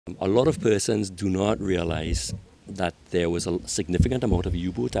A lot of persons do not realize that there was a significant amount of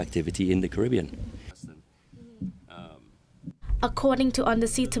U-boat activity in the Caribbean. According to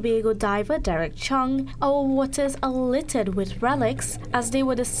Undersea Tobago diver Derek Chung, our waters are littered with relics as they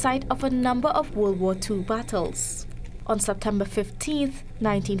were the site of a number of World War II battles. On September 15,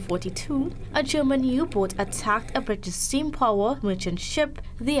 1942, a German U-boat attacked a British steam power merchant ship,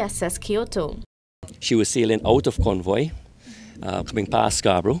 the SS Kioto. She was sailing out of convoy, coming past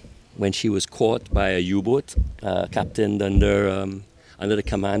Scarborough, when she was caught by a U-boat captained under the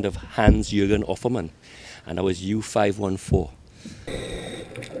command of Hans-Jürgen Offermann, and that was U-514.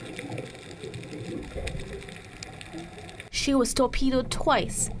 She was torpedoed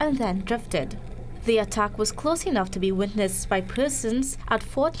twice and then drifted. The attack was close enough to be witnessed by persons at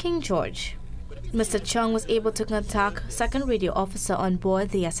Fort King George. Mr. Chung was able to contact second radio officer on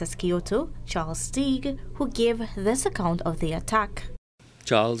board the SS Kioto, Charles Steig, who gave this account of the attack.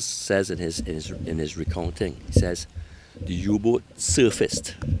 Charles says in his recounting, he says, the U-boat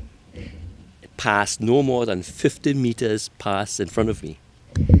surfaced. It passed no more than 50 meters past in front of me,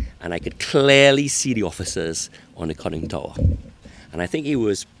 and I could clearly see the officers on the conning tower. And I think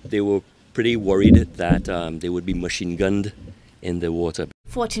they were pretty worried that they would be machine gunned in the water.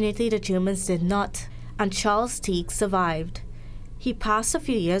 Fortunately, the Germans did not, and Charles Steig survived. He passed a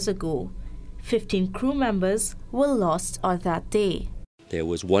few years ago. 15 crew members were lost on that day. There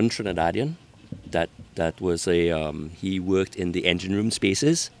was one Trinidadian that was he worked in the engine room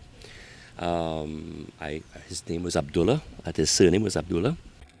spaces. His name was Abdullah, his surname was Abdullah.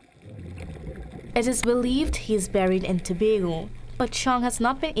 It is believed he is buried in Tobago, but Chung has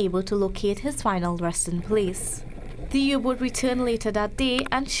not been able to locate his final resting place. The U-boat returned later that day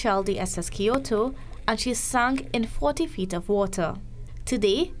and shelled the SS Kioto, and she sank in 40 feet of water.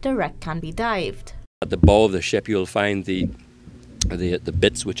 Today, the wreck can be dived. At the bow of the ship, you'll find the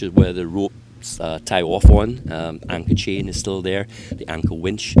bits, which is where the ropes tie off on. Anchor chain is still there, the anchor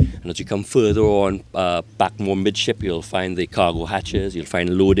winch. And as you come further on, back more midship, you'll find the cargo hatches, you'll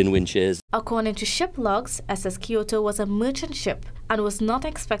find loading winches. According to ship logs, SS Kioto was a merchant ship and was not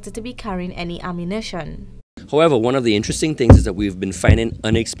expected to be carrying any ammunition. However, one of the interesting things is that we've been finding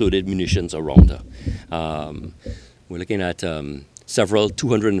unexploded munitions around her. We're looking at several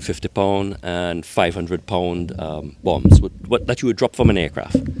 250-pound and 500-pound bombs that you would drop from an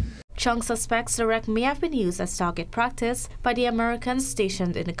aircraft. Chung suspects the wreck may have been used as target practice by the Americans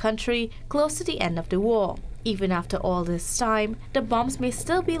stationed in the country close to the end of the war. Even after all this time, the bombs may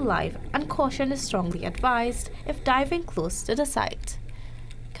still be live, and caution is strongly advised if diving close to the site.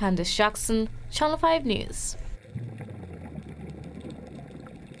 Candice Jackson, Channel 5 News.